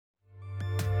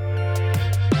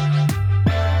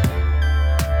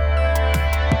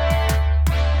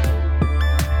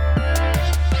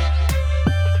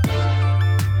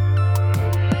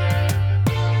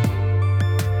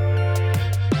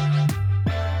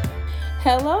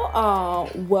Hello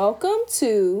all, welcome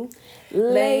to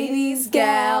Ladies,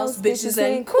 Gals, Bitches,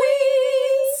 and Queens.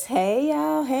 Hey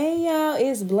y'all,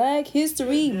 it's Black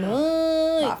History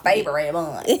Month. My favorite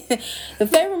month. The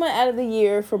favorite month out of the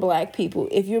year for black people.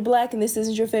 If you're black and this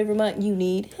isn't your favorite month, you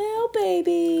need help,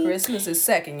 baby. Christmas is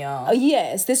second, y'all.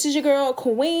 Yes, this is your girl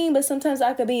Queen, but sometimes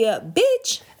I could be a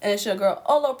bitch. And it's your girl,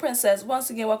 Olo Princess. Once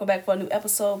again, welcome back for a new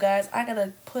episode, guys. I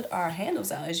gotta put our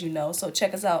handles out, as you know. So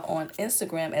check us out on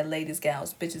Instagram at Ladies,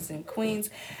 Gals, Bitches, and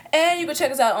Queens. And you can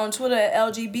check us out on Twitter at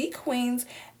LGB Queens.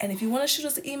 And if you want to shoot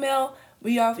us an email,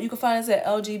 you can find us at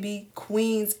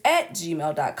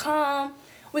lgbqueens@gmail.com.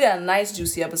 We got a nice,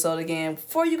 juicy episode again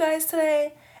for you guys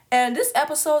today. And this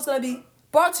episode is going to be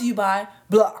brought to you by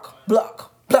Block.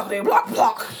 Blackity black.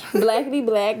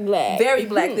 Very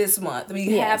black this month.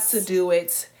 We have to do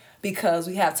it because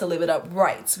we have to live it up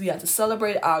right. We have to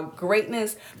celebrate our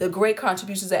greatness, the great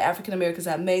contributions that African Americans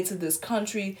have made to this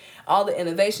country, all the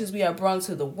innovations we have brought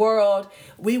to the world.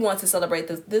 We want to celebrate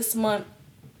this month,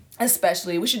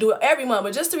 especially. We should do it every month,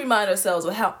 but just to remind ourselves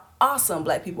of how awesome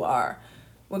black people are.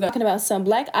 We're talking about some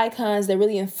black icons that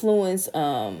really influence,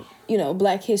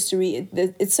 black history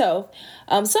itself.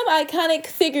 Some iconic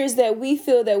figures that we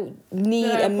feel that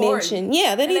need a mention.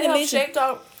 Yeah, they need a mention. Shaped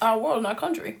our world and our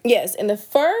country. Yes, and the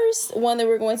first one that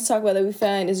we're going to talk about that we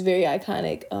find is very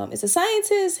iconic. It's a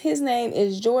scientist. His name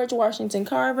is George Washington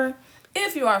Carver.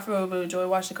 If you aren't familiar with George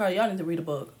Washington Carver, y'all need to read a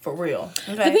book, for real.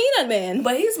 Okay? The Peanut Man.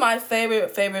 But he's my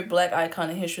favorite black icon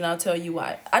in history, and I'll tell you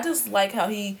why. I just like how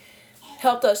he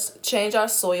helped us change our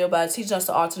soil by teaching us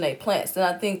to alternate plants. And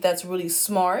I think that's really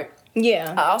smart.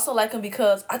 Yeah. I also like him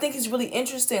because I think he's really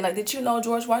interesting. Like, did you know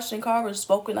George Washington Carver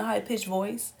spoke in a high-pitched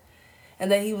voice?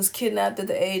 And that he was kidnapped at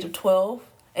the age of 12?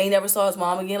 And he never saw his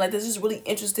mom again? Like, there's just really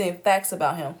interesting facts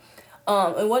about him.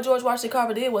 And what George Washington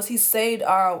Carver did was he saved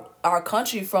our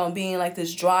country from being like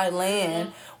this dry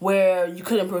land where you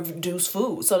couldn't produce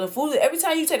food. So the food, every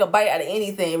time you take a bite out of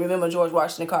anything, remember George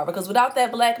Washington Carver. Because without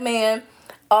that black man,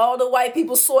 all the white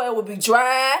people's soil would be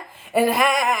dry and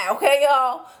high, okay,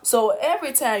 y'all? So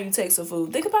every time you take some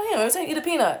food, think about him. Every time you eat a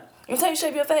peanut, every time you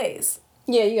shape your face.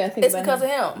 Yeah, you gotta think about it. It's because of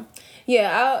him.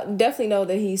 Yeah, I definitely know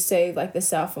that he saved like the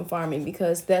South from farming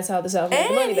because that's how the South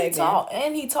made money back then.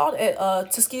 And he taught at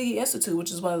Tuskegee Institute,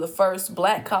 which is one of the first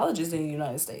black colleges in the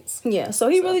United States. Yeah, so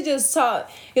he really just taught,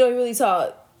 he really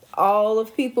taught all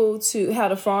of people to how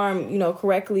to farm,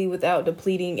 correctly without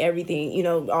depleting everything,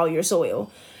 all your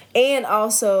soil. And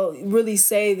also really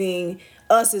saving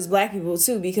us as black people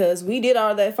too, because we did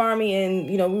all that farming and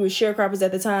we were sharecroppers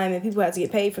at the time and people had to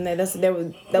get paid from that. That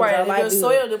was our livelihood. If your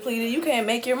soil depleted, you can't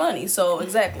make your money. So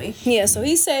exactly. Yeah, so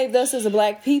he saved us as a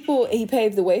black people. He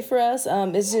paved the way for us.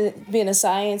 It's just being a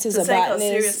scientist, a botanist.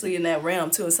 Seriously in that realm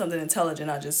too. It's something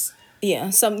intelligent.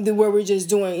 Something where we're just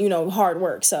doing, hard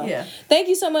work. So yeah. Thank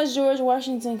you so much, George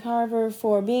Washington Carver,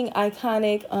 for being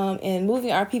iconic and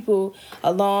moving our people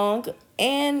along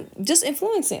and just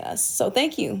influencing us. So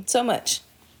thank you so much.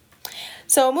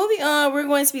 So moving on, we're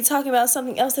going to be talking about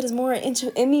something else that is more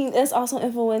that's also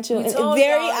influential and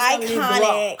very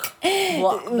iconic.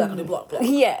 Block.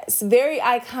 Yes, very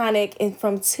iconic and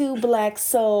from two black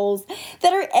souls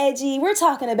that are edgy. We're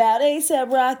talking about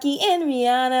A$AP Rocky and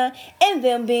Rihanna and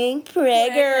them being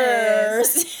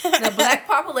preggers. The black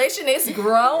population is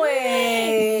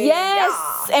growing.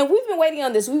 Yes, and we've been waiting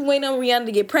on this. We've been waiting on Rihanna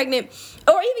to get pregnant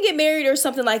or even get married or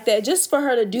something like that, just for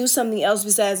her to do something else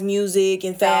besides music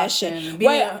and fashion.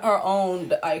 Being her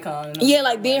own icon. Yeah,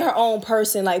 like being her own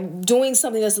person, like doing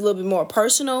something that's a little bit more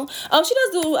personal. She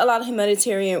does do a lot of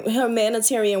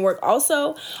humanitarian work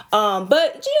also.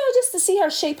 But just to see her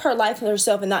shape her life and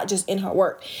herself and not just in her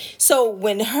work. So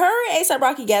when her and A$AP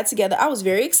Rocky got together, I was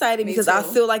very excited because I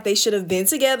feel like they should have been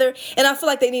together. And I feel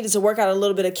like they needed to work out a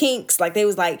little bit of kinks. Like they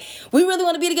was like, we really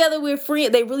want to be together. We're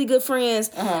friends. They really good friends.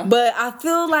 But I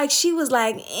feel like she was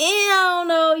like, I don't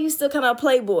know, you still kind of a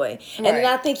playboy. And then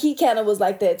I think he kind of was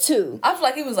like that too. I feel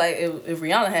like he was like, if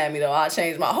Rihanna had me though, I'd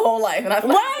change my whole life. And I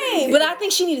but I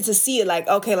think she needed to see it like,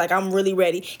 okay, like I'm really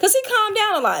ready. Because he calmed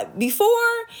down a lot. Before,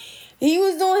 he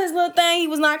was doing his little thing, he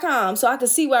was not calm. So I could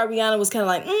see why Rihanna was kind of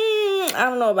like, I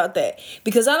don't know about that.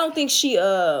 Because I don't think she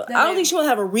want to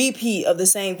have a repeat of the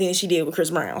same thing she did with Chris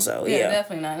Brown. So yeah,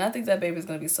 definitely not. And I think that baby's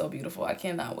gonna be so beautiful. I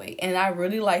cannot wait. And I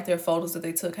really like their photos that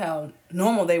they took. How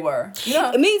normal they were. You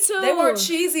know, Me too. They weren't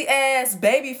cheesy ass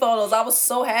baby photos. I was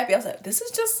so happy. I was like, this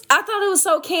is just. I thought it was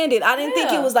so candid. I didn't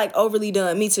think it was like overly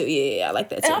done. Me too. Yeah, I like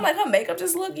that too. And I'm like, her makeup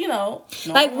just looked, normal.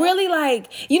 Like really, like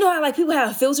you know how like people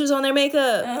have filters on their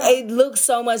makeup. It looks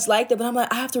so much like that, but I'm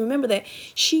like, I have to remember that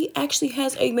she actually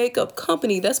has a makeup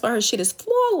company. That's why her shit is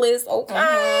flawless. Okay,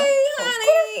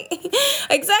 honey.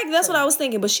 Exactly. That's what I was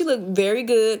thinking. But she looked very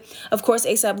good. Of course,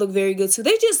 ASAP looked very good too.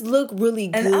 They just look really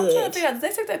good. And I'm trying to figure out, did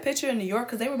they take that picture in New York?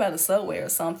 Because they were by the subway or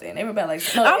something. They were by like.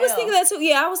 I was thinking that too.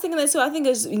 Yeah, I was thinking that too. I think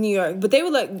it's New York, but they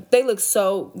look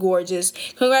so gorgeous.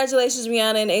 Congratulations,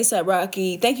 Rihanna and ASAP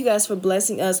Rocky. Thank you guys for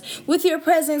blessing us with your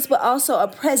presence, but also a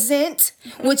present,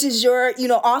 which is your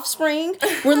offspring.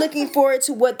 We're looking forward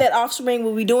to what that offspring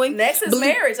will be doing. Next is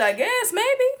marriage, I guess.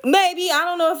 Maybe I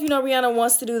don't know if Rihanna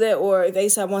wants to do that or if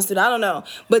ASAP wants to do that. I don't know.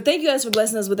 But thank you guys for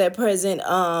blessing us with that present.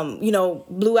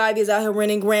 Blue Ivy is out here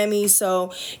winning Grammys,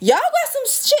 so y'all got some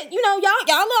shit. Y'all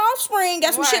little offspring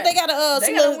got some shit. They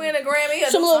gotta win a Grammy.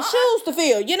 Some little shoes to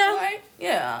fill. Right?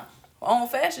 Yeah. On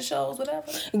fashion shows,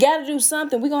 whatever. Gotta do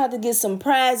something. We're gonna have to get some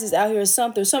prizes out here or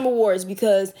something, some awards,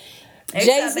 because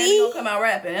Jay-Z gonna come out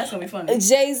rapping. That's gonna be funny.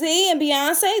 Jay-Z and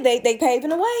Beyonce, they paving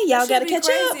the way. Y'all gotta catch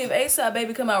up. Crazy if ASAP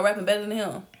Baby come out rapping better than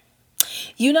him.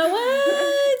 You know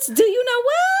what? Do you know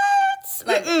what?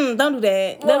 Like, don't do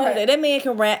that. What? Don't do that. That man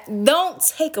can rap. Don't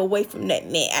take away from that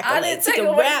man. I didn't take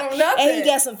away from nothing. And he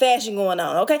got some fashion going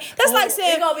on. Okay, that's like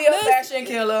saying he gonna be a fashion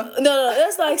killer. No,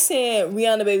 that's like saying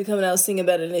Rihanna Baby coming out singing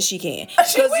better than she can.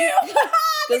 She will.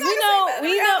 Because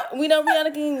we know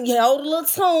Rihanna can hold a little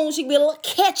tone. She can be a little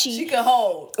catchy. She can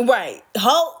hold. Right,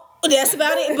 hold. That's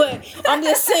about it. But I'm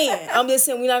just saying,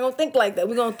 we're not gonna think like that.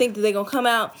 We're gonna think that they're gonna come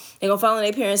out, they're gonna follow in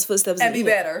their parents' footsteps and be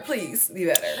better. Please be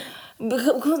better.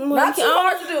 Because not too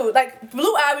hard to do. Like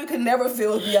Blue Ivy could never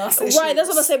feel Beyonce. Right, that's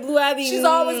what I say. Blue Ivy. She's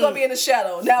always gonna be in the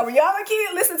shadow. Now Rihanna,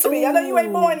 kid, listen to me. I know you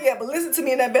ain't born yet, but listen to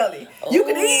me in that belly. You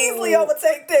can easily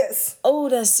overtake this. Oh,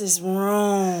 that's just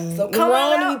wrong. So come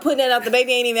wrong out. To be putting that out. The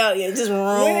baby ain't even out yet. Just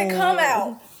wrong. When it come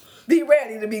out, be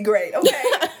ready to be great. Okay.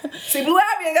 See, Blue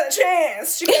Ivy ain't got a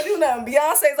chance. She can't do nothing.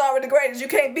 Beyonce's already the greatest. You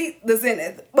can't beat the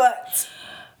Zenith, but.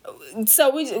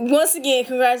 So we once again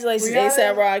congratulations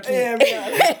ASAP Rocky and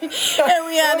Rihanna. And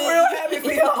Rihanna. I'm real happy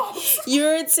for y'all.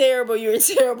 You're a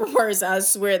terrible person. I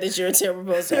swear that you're a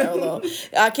terrible person. Hello.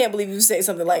 I can't believe you say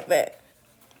something like that.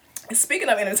 Speaking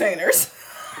of entertainers.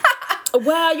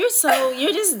 Wow, you're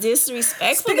just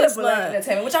disrespectful. Speaking of black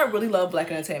entertainment, which I really love black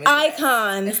entertainment.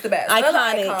 Icon. It's the best. Iconic.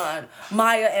 Another icon,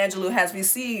 Maya Angelou has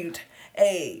received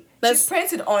she's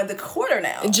printed on the quarter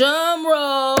now. Drum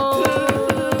roll.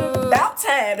 About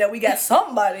time that we got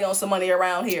somebody on some money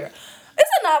around here. It's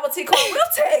a novelty coin. We'll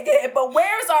take it, but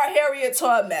where's our Harriet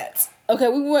Tubman? Okay,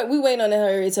 we waiting on that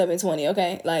Harriet Tubman 20.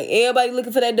 Okay, like everybody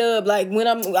looking for that dub. Like when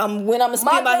I'm gonna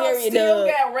spend my Harriet still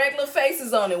dub. Got regular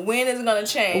faces on it. When is it gonna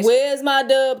change? Where's my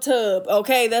dub tub?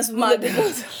 Okay, that's what we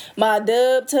looking for. My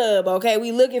dub tub. Okay,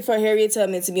 we looking for Harriet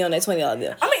Tubman to be on that $20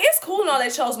 bill. I mean, it's cool and all they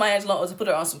chose Maya Angelou to put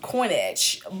her on some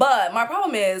coinage, but my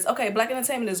problem is, okay, black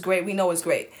entertainment is great. We know it's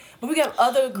great. But we got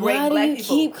other great black people. Why do you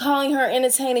keep calling her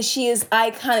entertaining? She is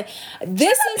iconic.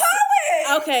 This is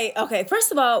a poet. Okay.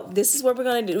 First of all, this is what we're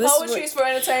gonna do. Poetry's for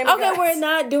entertainment. Okay, guys. We're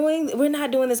not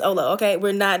doing this, Ola. Okay,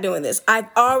 we're not doing this. I've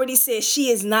already said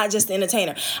she is not just an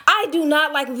entertainer. I do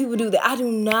not like when people do that. I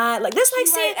do not like. That's like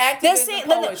saying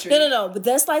no. But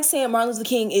that's like saying Martin Luther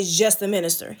King is just a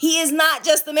minister. He is not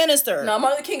just a minister. No,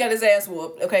 Martin Luther King got his ass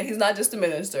whooped. Okay, he's not just a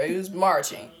minister. He was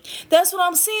marching. That's what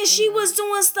I'm saying. She was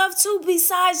doing stuff too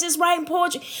besides just writing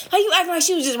poetry. Like you acting like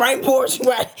she was just writing poetry,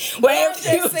 right? I'm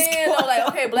just saying, though, like,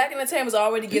 okay, black entertainers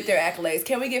already get their accolades.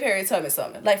 Can we give Harriet Tubman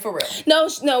something? Like, for real?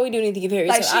 No, we do need to give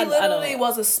Harriet Tubman. Like, she literally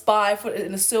was a spy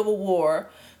in the Civil War.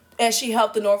 And she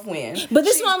helped the North win. But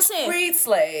this is what I'm saying. Freed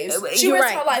slaves. She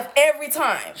risked her life every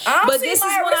time. But this is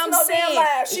what I'm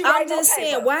saying. I'm just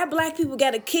saying, why black people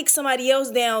got to kick somebody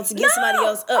else down to get somebody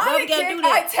else up? Why we got to do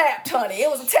that? I tapped, honey. It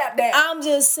was a tap down. I'm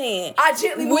just saying. I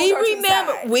gently moved her to the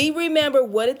side. We remember,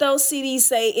 what did those CDs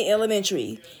say in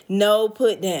elementary? No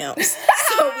put downs.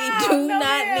 So we do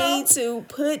not need to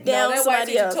put down somebody else. That white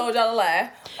teacher told y'all to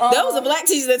lie. That was a black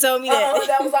teacher that told me that.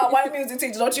 That was our white music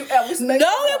teacher. Don't you ever make No,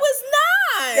 it was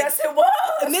not. Yes, it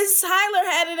was. Miss Tyler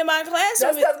had it in my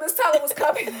classroom. That's because Miss Tyler was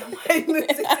copying the white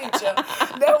music teacher. I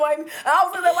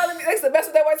was in that white music. That's the best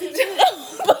with that white teacher.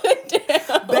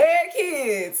 Bad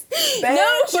kids.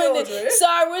 Bad children.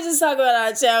 Sorry, we're just talking about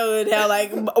our childhood. How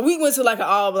like we went to like an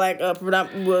all black. It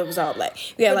was all black.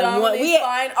 We had like one. We had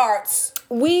fine arts.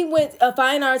 We went a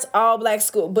fine arts all black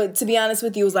school, but to be honest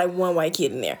with you, it was like one white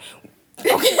kid in there.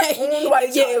 Okay.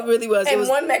 Yeah, it really was. And it was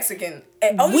one Mexican.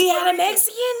 we had a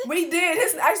Mexican? We did. I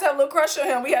used to have a little crush on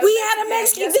him. We had a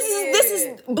Mexican. Yes, this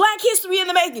is Black History in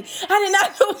the making. I did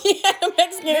not know we had a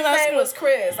Mexican in our His name school. was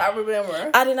Chris. I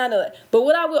remember. I did not know that. But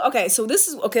what I will so this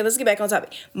is let's get back on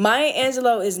topic. Maya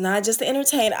Angelou is not just an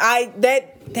entertainer.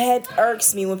 That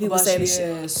irks me when people say this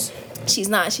shit. She's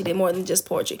not. She did more than just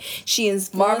poetry. She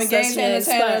is Marvin Gaye's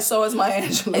entertainer, so is Maya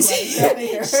Angelou.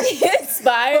 She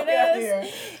inspired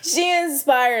us. She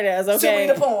inspired us, okay?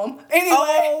 To read a poem. Anyway.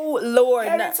 Oh, Lord.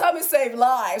 Every time it saved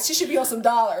lives, she should be on some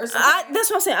dollars.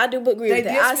 That's what I'm saying. I do agree with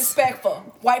that. They disrespectful.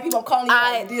 White people calling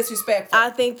you disrespectful.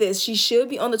 I think this. She should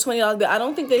be on the $20 bill. I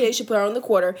don't think that they should put her on the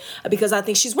quarter because I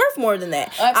think she's worth more than that.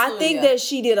 Absolutely, I think that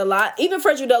she did a lot. Even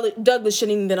Frederick Douglass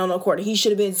shouldn't even been on a quarter. He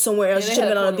should have been somewhere else. She should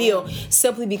have been on a bill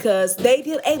simply because they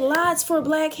did a lot for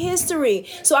Black history.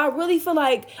 So I really feel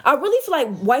like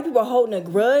white people are holding a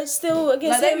grudge still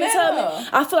against Harriet Tubman.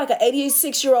 I feel like an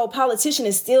 86-year-old politician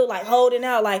is still like holding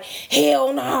out like,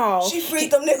 hell no. She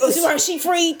freed them niggas. Right, she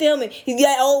freed them, and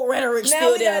that old rhetoric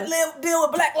still there. Now we gotta deal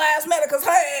with Black Lives Matter because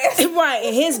her ass. Right,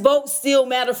 and his vote still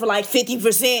matter for like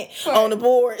 50% on the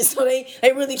board, so they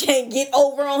really can't get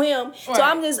over on him. Right. So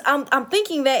I'm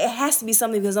thinking that it has to be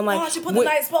something because I'm like, she put the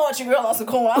nice poetry girl on some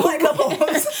corn. I like her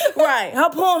poems. Right, her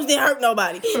poems didn't hurt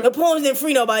nobody. The poems didn't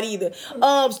free nobody either.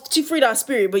 She freed our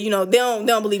spirit, but they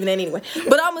don't believe in that anyway.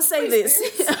 But I'm gonna say this.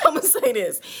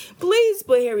 Please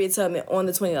put Harriet Tubman on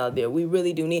the $20 bill. We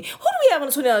really do need. Who do we have on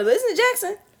the $20 bill? Isn't it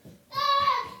Jackson?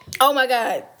 Oh my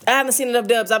God, I haven't seen enough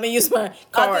dubs. I've been using my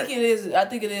card. I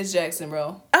think it is Jackson,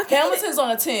 bro. Hamilton's on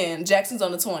a 10. Jackson's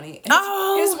on a 20.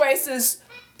 His racist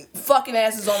fucking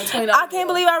ass is on the $20. I can't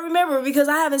believe I remember because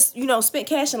I haven't spent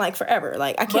cash in like forever.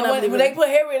 Like I can't. When they put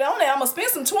Harriet on there, I'm gonna spend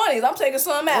some 20s. I'm taking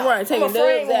some out. Right, taking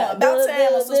dubs out.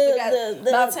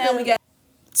 About time we got.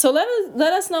 So let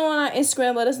us know on our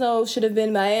Instagram. Let us know, should have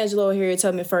been Maya Angelou or Harriet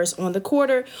Tubman first on the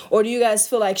quarter, or do you guys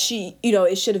feel like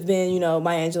it should have been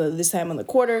Maya Angelou this time on the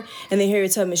quarter, and then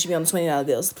Harriet Tubman should be on the $20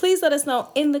 bills? Please let us know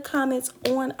in the comments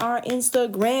on our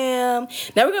Instagram.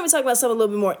 Now we're gonna be talking about something a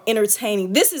little bit more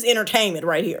entertaining. This is entertainment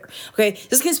right here. Okay,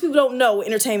 just in case people don't know what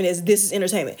entertainment is, this is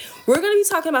entertainment. We're gonna be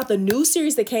talking about the new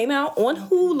series that came out on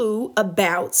Hulu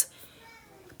about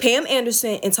Pam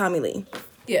Anderson and Tommy Lee.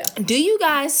 Yeah. Do you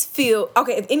guys feel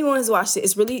if anyone has watched it,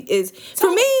 for me.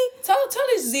 Tell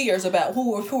these Zers about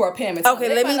who are Pam and Tommy.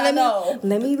 Okay, let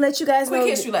me let you guys know. Quick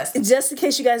history lesson. Just in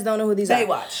case you guys don't know who these are.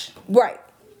 Baywatch. Right.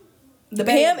 The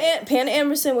Pam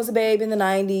Anderson was a babe in the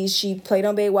 90s. She played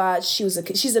on Baywatch.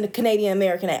 She's a Canadian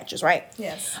American actress, right?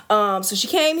 Yes. So she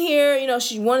came here,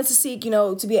 she wanted to seek,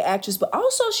 to be an actress, but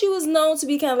also she was known to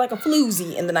be kind of like a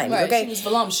floozy in the 90s, right, okay? She was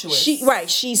voluptuous.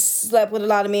 She slept with a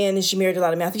lot of men and she married a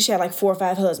lot of men. I think she had like 4 or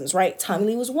 5 husbands, right? Tommy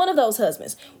Lee was one of those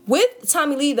husbands. With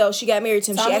Tommy Lee, though, she got married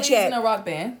to him. Tommy Lee's in a rock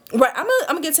band. Right, I'm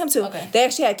gonna get to him too. Okay. They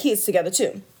actually had kids together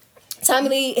too. Tommy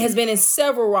Lee has been in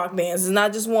several rock bands. It's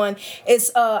not just one. It's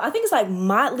I think it's like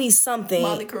Motley something.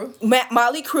 Motley Crue.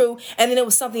 Motley Crue, and then it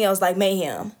was something else like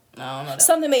Mayhem. No, I don't know that.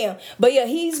 Something Mayhem. But yeah,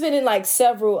 he's been in like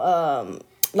several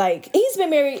he's been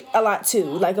married a lot too,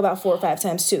 like about 4 or 5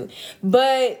 times too.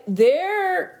 But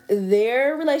their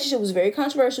relationship was very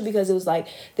controversial because it was like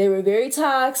they were very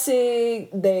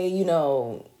toxic.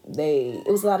 It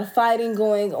was a lot of fighting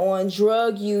going on,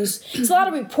 drug use. There's a lot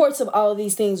of reports of all of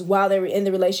these things while they were in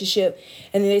the relationship.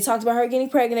 And then they talked about her getting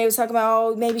pregnant. They was talking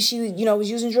about, maybe she, was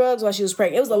using drugs while she was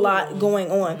pregnant. It was a lot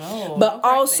going on. No, but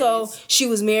also, she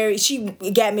was married. She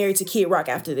got married to Kid Rock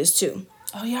after this, too.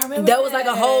 Oh, yeah, I remember that. Was like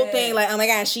a whole thing, like, oh my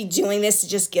gosh, she doing this to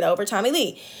just get over Tommy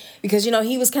Lee. Because,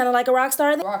 he was kind of like a rock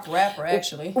star. Rock rapper,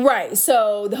 actually. Right.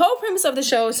 So, the whole premise of the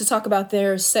show is to talk about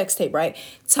their sex tape, right?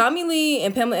 Tommy Lee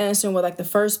and Pamela Anderson were like the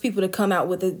first people to come out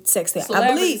with a sex tape.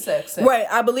 Celebrity sex tape. Right.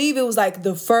 I believe it was like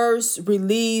the first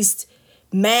released,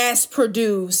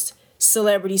 mass-produced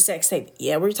celebrity sex tape.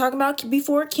 Yeah, we're talking about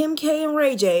before Kim K and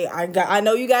Ray J. I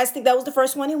know you guys think that was the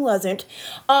first one. It wasn't.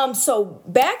 So,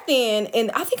 back then, and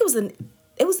I think it was in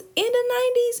the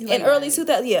 90s and early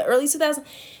 2000s. Yeah, early 2000s.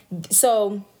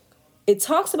 So, it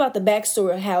talks about the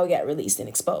backstory of how it got released and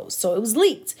exposed. So it was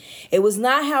leaked. It was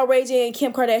not how Ray J and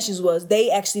Kim Kardashian's was.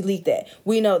 They actually leaked that.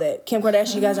 We know that. Kim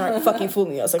Kardashian, you guys aren't fucking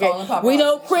fooling us, okay? We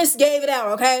know Chris gave it out,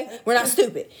 okay? We're not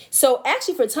stupid. So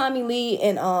actually for Tommy Lee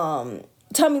and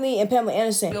Pamela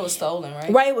Anderson. It was stolen,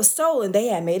 right? Right, it was stolen. They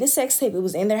had made a sex tape. It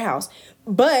was in their house.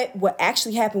 But what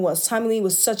actually happened was Tommy Lee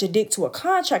was such a dick to a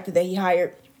contractor that he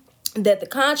hired that the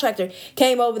contractor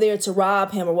came over there to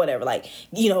rob him or whatever. Like,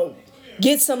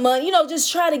 get some money, you know,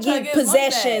 just try to get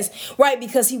possessions, right?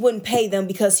 Because he wouldn't pay them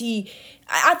because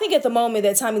I think at the moment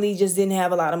that Tommy Lee just didn't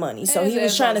have a lot of money. So he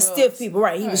was trying to stiff people,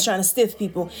 right? He was trying to stiff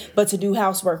people, but to do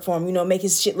housework for him, you know, make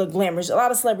his shit look glamorous. A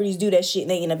lot of celebrities do that shit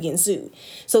and they end up getting sued.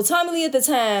 So Tommy Lee at the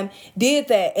time did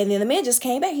that, and then the man just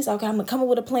came back. He's like, okay, I'm going to come up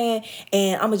with a plan,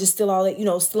 and I'm going to just steal all that, you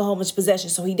know, steal a whole bunch of possession.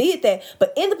 So he did that,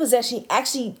 but in the possession, he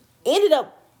actually ended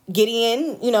up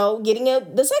getting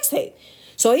the sex tape.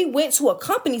 So he went to a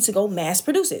company to go mass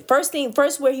produce it.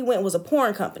 First where he went was a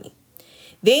porn company.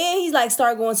 Then he like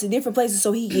started going to different places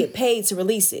so he could get paid to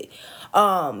release it.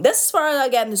 That's as far as I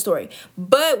got in the story.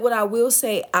 But what I will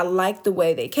say, I like the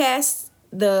way they cast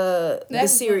the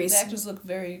series. The actors look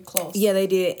very close. Yeah, they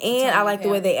did, and I like the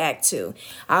way they act too.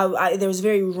 There was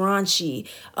very raunchy.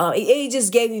 It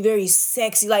just gave me very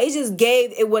sexy. Like it just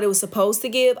gave it what it was supposed to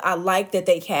give. I like that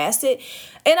they cast it,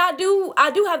 and I do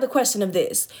have the question of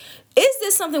this. Is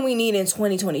this something we need in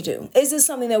 2022? Is this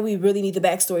something that we really need the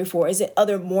backstory for? Is it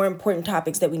other more important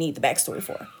topics that we need the backstory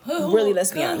for? Really,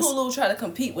 let's be honest. Hulu try to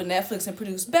compete with Netflix and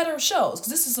produce better shows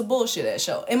because this is a bullshit ass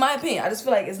show. In my opinion, I just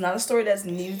feel like it's not a story that's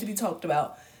needed to be talked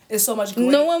about. It's so much great.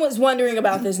 No one was wondering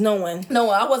about this. No one.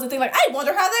 I wasn't thinking like, I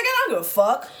wonder how they got. I don't give a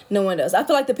fuck. No one does. I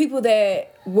feel like the people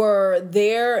that were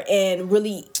there and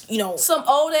really, you know, some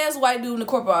old ass white dude in the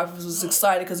corporate office was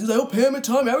excited because he was like, "Oh, Pam and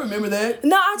Tommy, I remember that."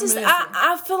 No,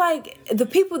 I feel like the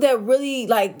people that really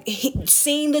like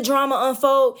seen the drama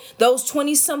unfold, those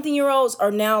 20-something-year-olds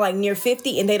are now like near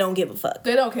 50 and they don't give a fuck.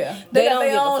 They don't care. They got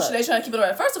their own shit. They trying to keep it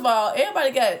right. First of all,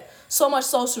 everybody got so much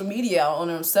social media out on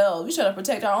themselves. We try to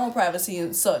protect our own privacy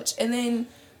and such. And then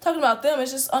talking about them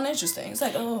is just uninteresting. It's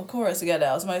like, oh, of course, they got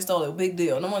out. Somebody stole it. Big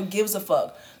deal. No one gives a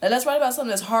fuck. Now, let's write about something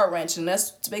that's heart-wrenching.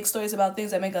 Let's make stories about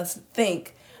things that make us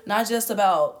think, not just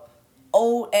about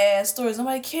old-ass stories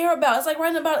nobody care about.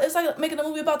 It's like making a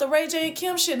movie about the Ray J and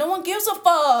Kim shit. No one gives a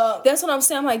fuck. That's what I'm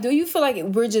saying. I'm like, do you feel like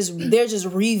they're just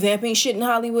revamping shit in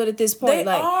Hollywood at this point?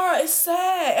 They are. It's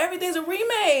sad. Everything's a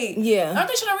remake. Yeah. Aren't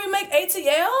they trying to remake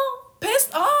ATL?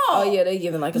 Pissed off. Oh yeah, they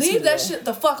giving like a leave that shit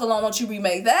the fuck alone. Don't you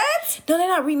remake that? No, they're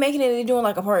not remaking it. They're doing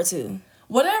like a part 2.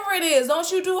 Whatever it is, don't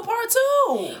you do a part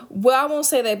 2? Well, I won't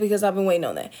say that because I've been waiting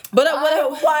on that. But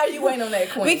why are you waiting on that,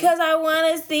 Queen? Because I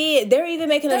want to see it. They're even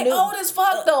making a new. They old as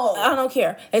fuck though. I don't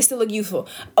care. They still look youthful.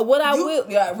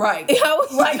 Yeah, right.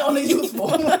 Right on the youthful.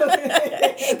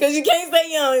 Because you can't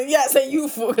say young. You gotta say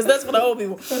youthful because that's for the old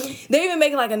people. They're even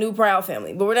making like a new Proud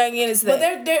Family, but we're not getting into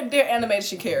that. But they're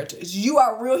animation characters. You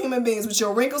are real human beings with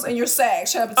your wrinkles and your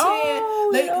sags. Trying to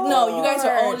pretend. No, you guys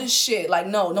are old as shit. Like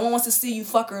no one wants to see you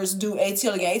fuckers do ATL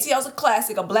again. ATL's a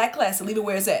classic, a black classic. Leave it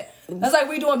where it's at. That's like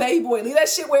redoing Baby Boy. Leave that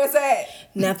shit where it's at.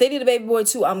 Now, if they did a Baby Boy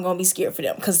 2, I'm going to be scared for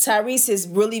them. Because Tyrese is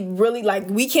really, really, like,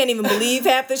 we can't even believe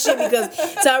half the shit because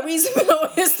Tyrese been on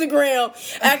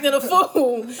Instagram acting a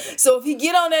fool. So if he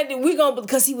get on that, we going to,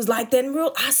 because he was like that in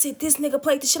real, I said, this nigga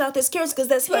played the shit out this character because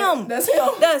that's him. That's him.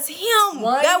 That's him.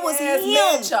 That was him.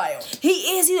 Man-child.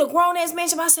 He is. He's a grown-ass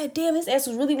man-child. I said, damn, his ass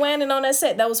was really whining on that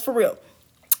set. That was for real.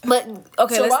 But,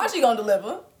 okay. So Taraji going to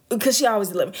deliver? Because she always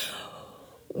delivers.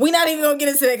 We're not even gonna get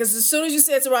into that because as soon as you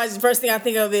said Taraji, the first thing I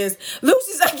think of is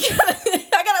Lucy's.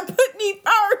 I gotta put me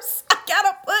first. I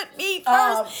gotta put me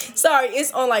first. Sorry,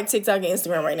 it's on like TikTok and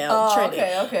Instagram right now. Trending.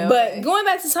 Okay. But going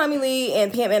back to Tommy Lee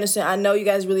and Pam Anderson, I know you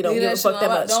guys really don't give a fuck that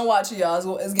much. Don't watch it,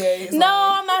 y'all. It's gay.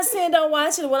 I'm not saying don't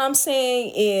watch it. What I'm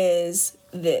saying is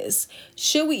this: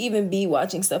 should we even be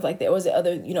watching stuff like that, or is there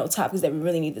other topics that we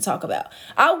really need to talk about?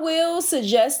 I will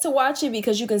suggest to watch it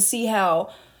because you can see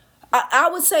how. I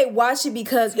would say watch it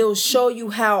because it'll show you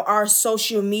how our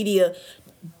social media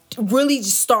really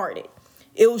just started.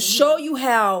 It will show you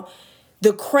how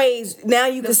the craze, now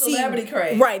you can see. The celebrity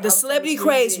craze. Right, the celebrity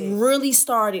craze really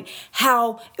started.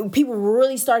 How people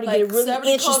really started getting really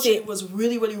interested. Culture was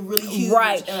really, really, really huge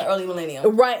in the early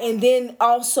millennium. Right, and then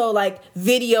also like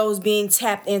videos being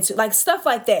tapped into, like stuff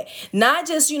like that. Not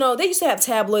just, they used to have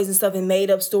tabloids and stuff and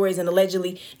made up stories and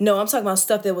allegedly. No, I'm talking about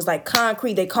stuff that was like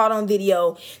concrete. They caught on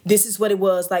video. This is what it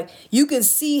was. Like you can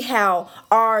see how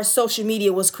our social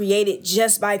media was created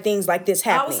just by things like this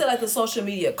happening. I would say like the social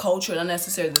media culture, not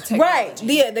necessarily the technology. Right.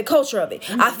 Yeah, the culture of it.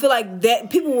 Mm-hmm. I feel like that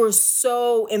people were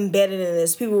so embedded in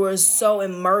this. People were so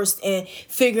immersed in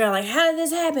figuring out like, how did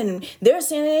this happen? They're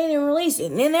saying they didn't release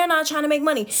it, and then they're not trying to make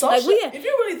money. If you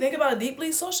really think about it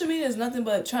deeply, social media is nothing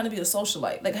but trying to be a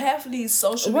socialite. Like half of these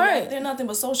social media, they're nothing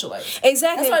but socialites.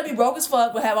 Exactly. That's why they be broke as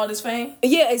fuck but have all this fame.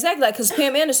 Yeah, exactly. Like because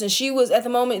Pam Anderson, she was at the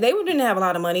moment didn't have a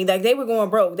lot of money. Like they were going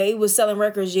broke. They was selling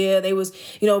records. Yeah, they was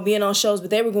being on shows,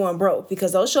 but they were going broke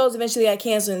because those shows eventually got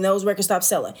canceled and those records stopped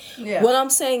selling. Yeah. What I'm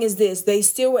saying is this: they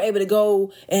still were able to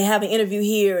go and have an interview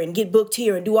here and get booked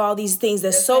here and do all these things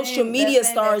that social media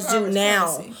stars do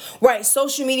now. Right,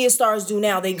 social media stars do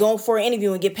now. They go for an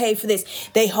interview and get paid for this.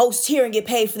 They host here and get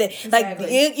paid for that. Exactly.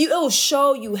 Like it will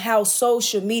show you how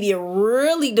social media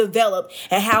really developed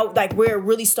and how like where it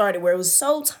really started, where it was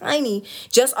so tiny,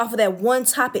 just off of that one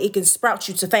topic, it can sprout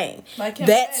you to fame. Like Kim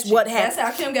That's Kardashian. what happened.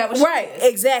 That's how Kim got what she Right, is.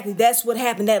 exactly. That's what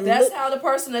happened. That's how the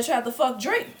person that tried to fuck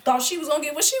Drake thought she was gonna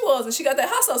get what she was, and she got that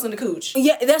hot sauce in the cooch.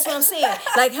 Yeah, that's what I'm saying.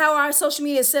 Like how our social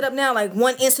media is set up now, like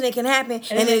one incident can happen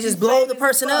and then it just blow the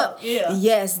person up. Yeah.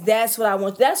 Yes, that's what I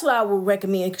want. That's what I would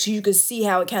recommend, because you can see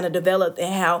how it kind of developed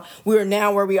and how we're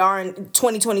now where we are in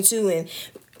 2022 and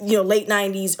late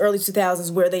 90s, early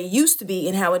 2000s, where they used to be,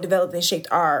 and how it developed and shaped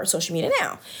our social media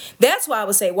now. That's why I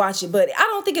would say watch it, but I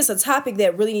don't think it's a topic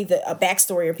that really needs a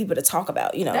backstory or people to talk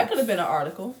about. That could have been an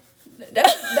article.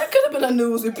 That could have been a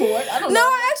news report. I don't know. No,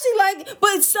 I actually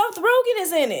but Seth Rogen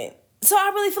is in it. So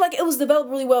I really feel like it was developed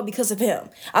really well because of him.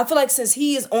 I feel like since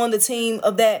he is on the team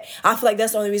of that, I feel like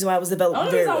that's the only reason why it was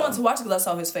developed very well. The only reason I wanted to watch it because I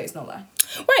saw his face, no lie.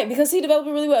 Right, because he developed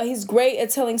it really well. He's great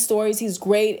at telling stories. He's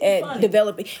great at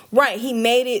developing. Right, he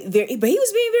made it very, but he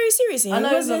was being very serious. I know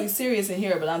he was going to be serious in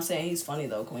here, but I'm saying he's funny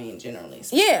though, Queen, generally.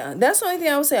 So. Yeah, that's the only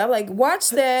thing I would say. I'm like,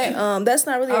 watch that. That's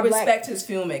not really I respect his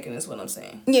filmmaking is what I'm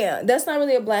saying. Yeah, that's not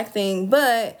really a black thing,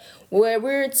 but what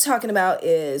we're talking about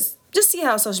is just see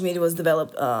how social media was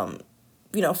developed,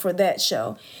 for that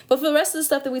show. But for the rest of the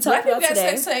stuff that we talked about today. Black people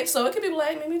got sex tapes, so it could be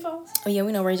black, maybe false. Oh yeah,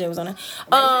 we know Ray J was on it.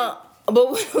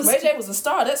 But Ray J was a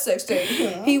star. That sex tape.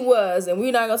 He was, and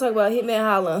we're not gonna talk about Hitman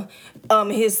Holla.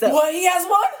 His stuff. What, he has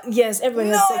one? Yes, everybody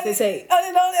has a sex tape. I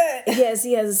didn't know that. Yes,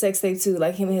 he has a sex tape too,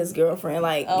 like him and his girlfriend.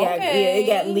 It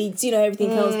got leaked. Everything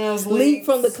comes leaked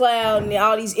from the cloud, and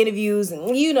all these interviews,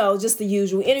 and just the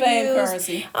usual interviews. Fame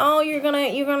currency. Oh, you're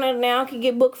gonna now can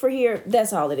get booked for here.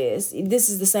 That's all it is. This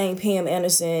is the same Pam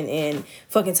Anderson and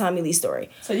fucking Tommy Lee story.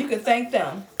 So you could thank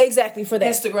them exactly for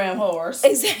that. Instagram whores.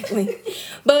 Exactly.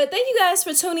 But thank you guys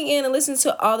for tuning in and listening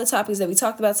to all the topics that we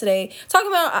talked about today. Talking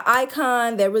about an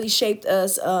icon that really shaped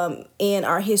us in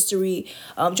our history,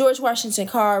 George Washington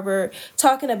Carver.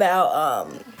 Talking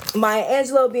about Maya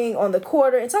Angelou being on the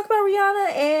quarter, and talk about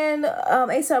Rihanna and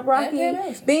A$AP Rocky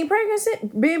being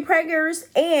preggers,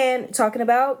 and talking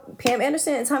about Pam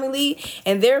Anderson and Tommy Lee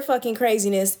and their fucking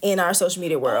craziness in our social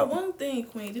media world. One thing,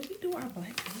 Queen, did we do our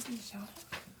black business shout out?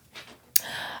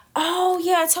 Oh,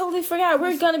 yeah, I totally forgot.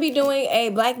 We're going to be doing a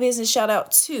Black business shout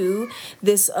out too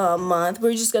this month.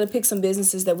 We're just going to pick some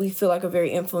businesses that we feel like are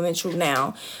very influential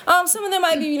now. Some of them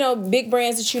might be, big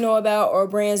brands that you know about, or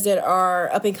brands that are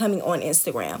up and coming on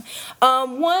Instagram.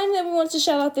 One that we wanted to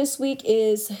shout out this week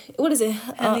is, what is it?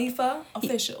 Hanifa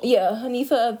Official. Yeah,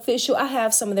 Hanifa Official. I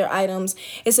have some of their items.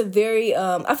 It's a very,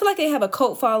 I feel like they have a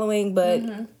cult following, but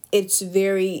it's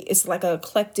like an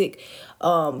eclectic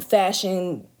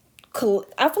fashion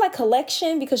I feel like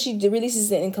collection, because she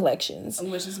releases it in collections,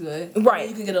 which is good. Right,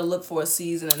 you can get a look for a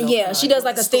season. And yeah, she does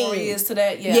like a theme. Story is to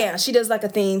that. Yeah, she does like a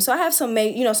theme. So I have some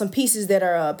some pieces that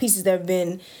are pieces that have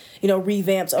been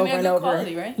revamped over and over.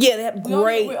 Quality, right? Yeah, they have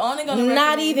great. We're only gonna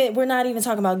we're not even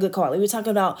talking about good quality. We're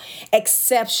talking about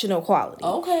exceptional quality.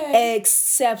 Okay.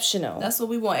 Exceptional. That's what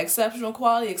we want. Exceptional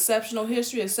quality, exceptional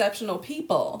history, exceptional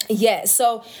people. Yes.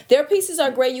 So their pieces are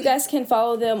great. You guys can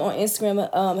follow them on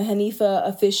Instagram, Hanifa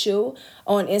Official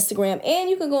on Instagram,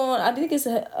 and you can go on, I think it's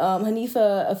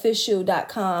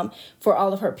hanifaofficial.com for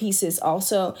all of her pieces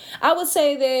also. I would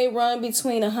say they run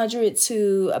between $100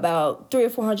 to about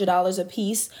 $300 or $400 a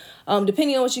piece,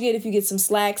 depending on what you get. If you get some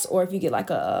slacks, or if you get like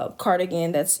a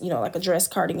cardigan that's like a dress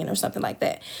cardigan or something like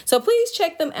that. So please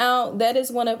check them out. That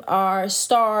is one of our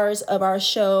stars of our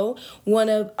show, one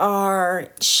of our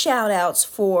shout outs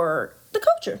for the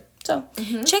culture. So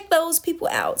check those people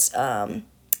out.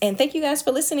 And thank you guys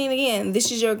for listening again.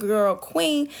 This is your girl,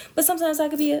 Queen, but sometimes I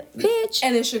could be a bitch.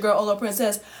 And it's your girl, Ola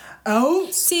Princess.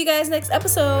 Out. See you guys next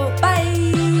episode.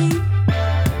 Bye.